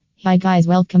Hi guys,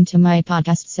 welcome to my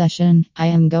podcast session. I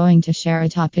am going to share a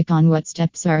topic on what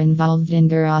steps are involved in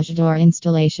garage door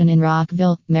installation in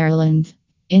Rockville, Maryland.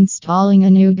 Installing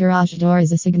a new garage door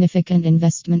is a significant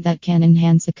investment that can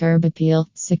enhance the curb appeal,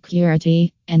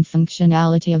 security, and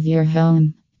functionality of your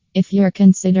home. If you're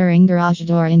considering garage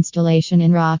door installation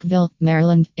in Rockville,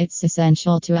 Maryland, it's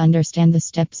essential to understand the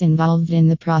steps involved in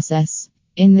the process.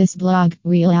 In this blog,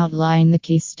 we'll outline the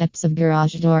key steps of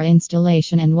garage door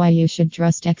installation and why you should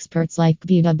trust experts like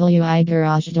BWI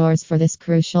Garage Doors for this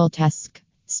crucial task.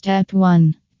 Step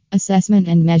 1. Assessment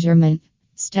and measurement.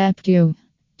 Step 2.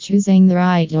 Choosing the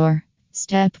right door.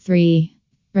 Step 3.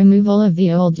 Removal of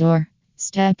the old door.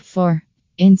 Step 4.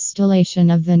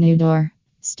 Installation of the new door.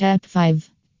 Step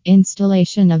 5.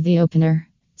 Installation of the opener.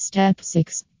 Step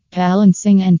 6.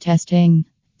 Balancing and testing.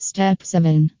 Step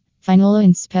 7. Final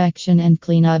inspection and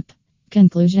cleanup.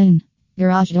 Conclusion.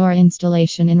 Garage door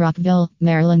installation in Rockville,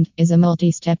 Maryland is a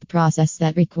multi-step process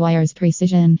that requires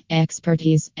precision,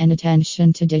 expertise, and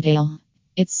attention to detail.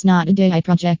 It's not a day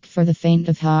project for the faint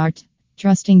of heart.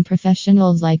 Trusting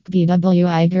professionals like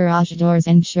BWI Garage Doors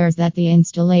ensures that the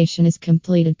installation is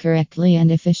completed correctly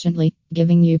and efficiently,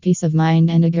 giving you peace of mind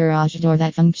and a garage door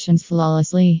that functions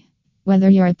flawlessly.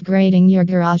 Whether you're upgrading your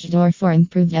garage door for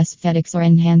improved aesthetics or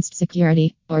enhanced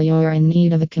security, or you're in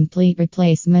need of a complete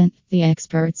replacement, the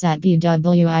experts at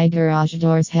BWI Garage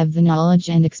Doors have the knowledge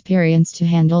and experience to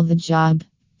handle the job.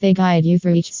 They guide you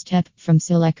through each step, from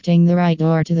selecting the right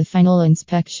door to the final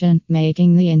inspection,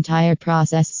 making the entire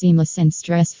process seamless and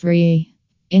stress-free.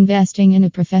 Investing in a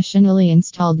professionally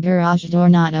installed garage door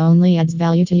not only adds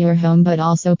value to your home but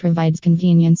also provides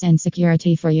convenience and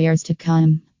security for years to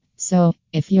come. So,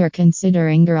 if you're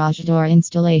considering garage door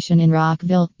installation in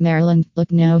Rockville, Maryland,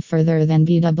 look no further than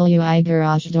BWI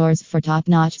Garage Doors for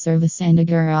top-notch service and a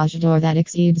garage door that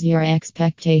exceeds your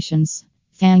expectations.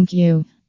 Thank you.